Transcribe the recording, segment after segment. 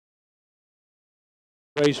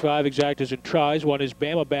Race 5, exactas and tries. 1 is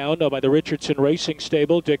BAMA Bound, by the Richardson Racing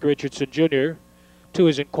Stable, Dick Richardson Jr. 2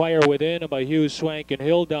 is Inquire Within, by Hughes, Swank, and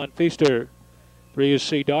Hill, Don Feaster. 3 is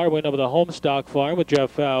C. Darwin, of the Homestock Farm with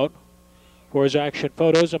Jeff Fout. 4 is Action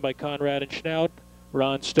Photos, by Conrad and Schnaut,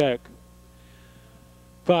 Ron Steck.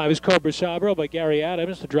 5 is Cobra Sabra, by Gary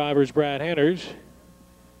Adams, the driver's Brad Henners.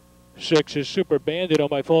 6 is Super Bandit,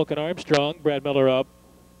 owned by Falcon Armstrong, Brad Miller up.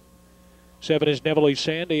 7 is Neville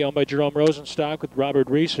Sandy, owned by Jerome Rosenstock with Robert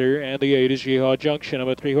Reeser. And the 8 is Yeehaw Junction, owned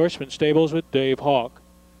by Three Horsemen Stables with Dave Hawk.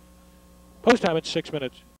 Post time at 6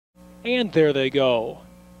 minutes. And there they go.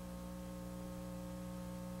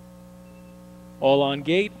 All on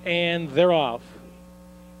gate, and they're off.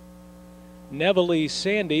 Neville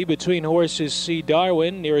Sandy, between horses C.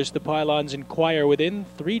 Darwin, nearest the pylons Inquire Within,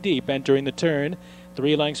 3 deep entering the turn.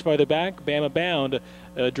 3 lengths farther back, BAMA Bound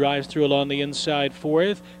drives through along the inside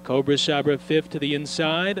 4th. Cobra Sabra 5th to the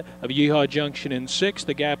inside of Yeehaw Junction in 6th.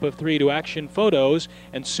 The gap of 3 to Action Photos,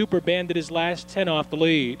 and Super Bandit is last, 10 off the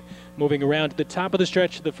lead. Moving around to the top of the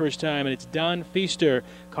stretch for the first time, and it's Don Feaster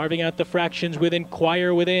carving out the fractions with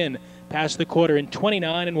Inquire Within. Past the quarter in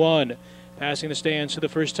 29 and 1. Passing the stands for the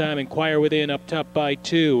first time, Inquire Within up top by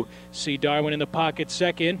 2. C. Darwin in the pocket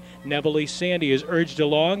second. Neville Sandy is urged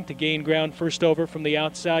along to gain ground first over from the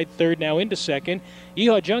outside, third now into second.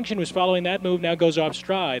 Yeehaw Junction was following that move, now goes off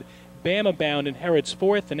stride. BAMA Bound inherits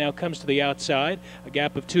 4th and now comes to the outside. A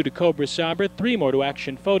gap of 2 to Cobra Sabra, 3 more to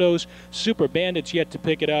Action Photos. Super Bandit's yet to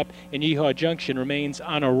pick it up, and Yeehaw Junction remains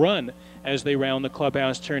on a run as they round the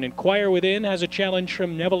clubhouse turn. Inquire Within has a challenge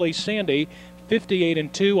from Neville Sandy. 58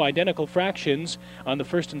 and 2, identical fractions on the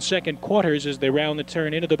first and second quarters as they round the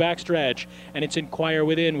turn into the backstretch. And it's Inquire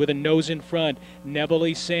Within with a nose in front.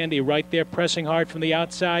 Neville Sandy right there pressing hard from the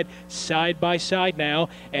outside, side by side now.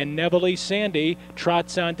 And Neville Sandy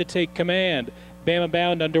trots on to take command. BAMA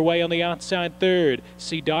Bound underway on the outside third.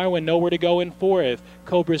 C. Darwin nowhere to go in 4th.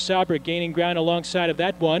 Cobra Sabra gaining ground alongside of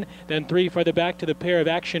that one. Then 3 farther back to the pair of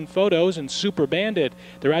Action Photos and Super Bandit.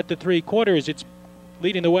 They're at the 3 quarters. It's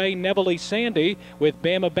leading the way, Neville Sandy with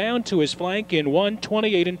BAMA Bound to his flank in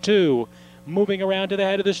 1:28 and 2. Moving around to the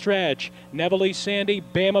head of the stretch, Neville Sandy,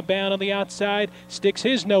 BAMA Bound on the outside, sticks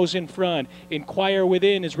his nose in front. Inquire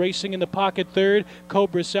Within is racing in the pocket third.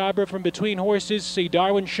 Cobra Sabra from between horses. C.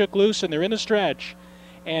 Darwin shook loose, and they're in the stretch.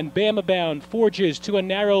 And BAMA Bound forges to a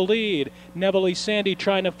narrow lead. Neville Sandy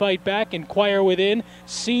trying to fight back. Inquire Within.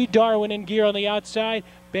 C. Darwin in gear on the outside.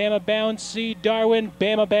 BAMA Bound, C. Darwin,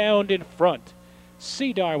 BAMA Bound in front.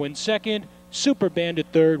 C. Darwin second, Super Bandit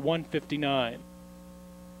third, 1:59.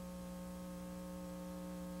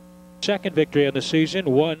 Second victory of the season,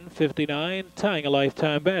 1:59, tying a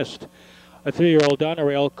lifetime best. A 3-year-old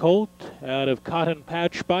Donerail colt out of Cotton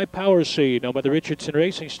Patch by Power Seed, owned by the Richardson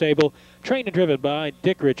Racing Stable, trained and driven by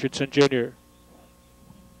Dick Richardson Jr.